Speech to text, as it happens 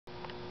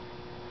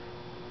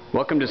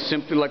Welcome to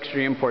Simply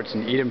Luxury Imports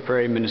in Eden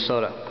Prairie,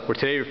 Minnesota, where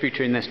today we're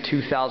featuring this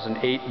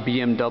 2008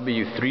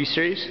 BMW 3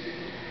 Series.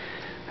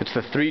 It's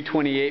the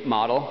 328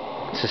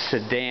 model. It's a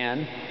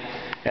sedan.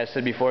 As I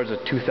said before, it's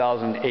a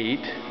 2008.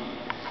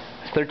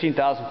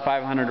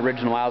 13,500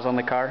 original miles on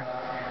the car.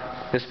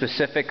 This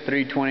specific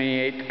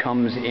 328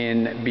 comes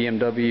in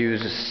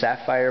BMW's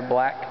sapphire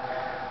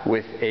black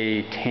with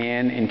a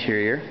tan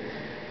interior.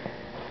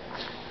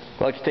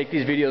 I like to take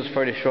these videos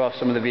for you to show off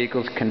some of the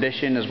vehicle's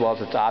condition as well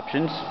as its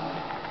options.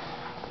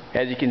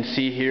 As you can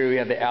see here, we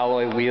have the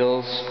alloy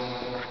wheels.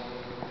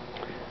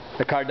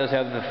 The car does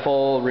have the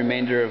full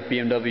remainder of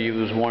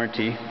BMW's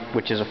warranty,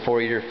 which is a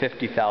 4-year,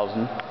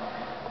 50,000.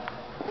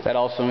 That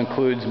also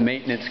includes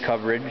maintenance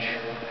coverage,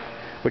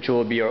 which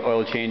will be your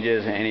oil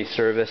changes and any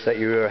service that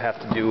you have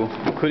to do,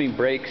 including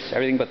brakes,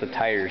 everything but the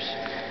tires.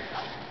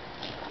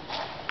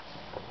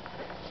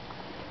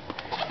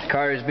 The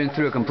car has been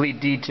through a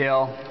complete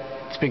detail.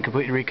 It's been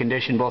completely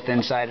reconditioned both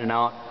inside and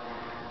out.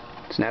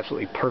 It's in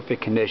absolutely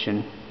perfect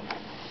condition.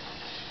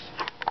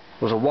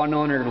 It was a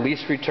one-owner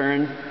lease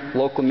return,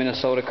 local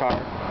Minnesota car.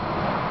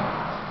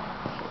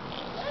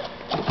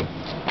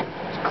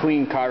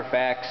 Clean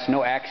Carfax,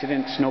 no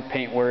accidents, no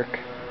paint work.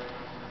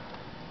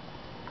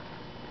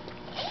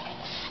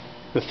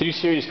 The 3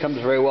 Series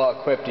comes very well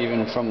equipped,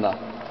 even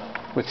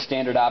with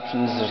standard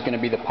options. There's going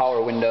to be the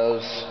power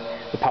windows,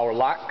 the power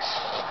locks,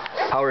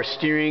 power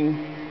steering,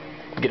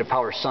 you get a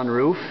power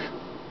sunroof.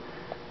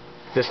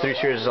 This 3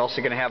 Series is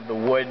also going to have the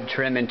wood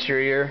trim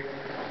interior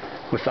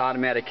with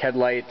automatic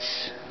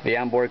headlights, the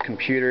onboard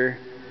computer.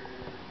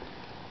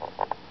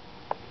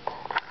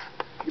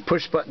 You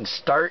push button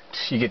start,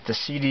 you get the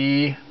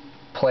CD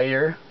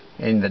player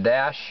in the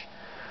dash,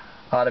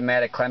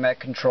 automatic climate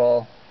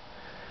control.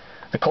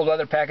 The cold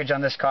weather package on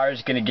this car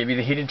is going to give you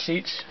the heated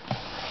seats,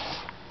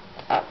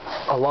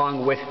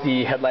 along with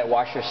the headlight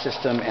washer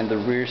system and the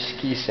rear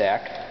ski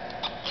sack.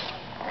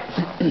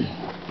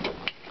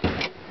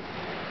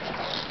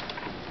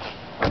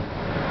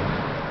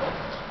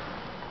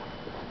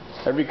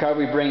 Every car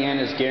we bring in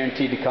is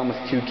guaranteed to come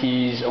with 2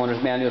 keys, owner's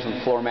manuals,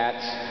 and floor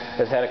mats.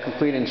 Has had a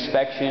complete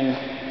inspection,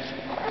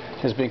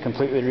 has been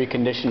completely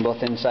reconditioned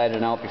both inside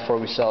and out before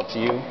we sell it to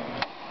you.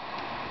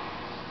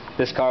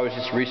 This car was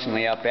just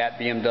recently up at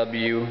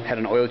BMW, had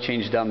an oil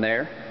change done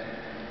there.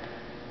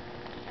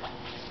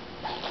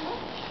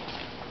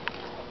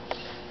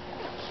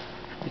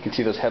 You can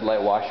see those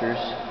headlight washers.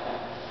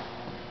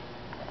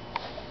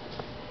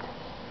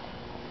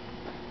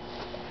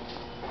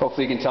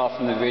 Hopefully you can tell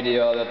from the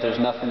video that there's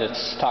nothing to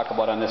talk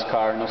about on this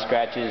car. No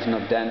scratches, no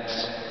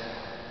dents.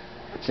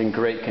 It's in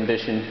great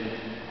condition.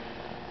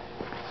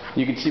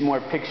 You can see more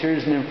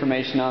pictures and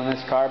information on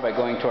this car by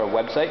going to our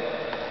website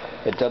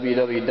at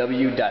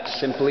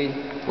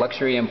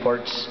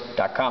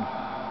www.simplyluxuryimports.com.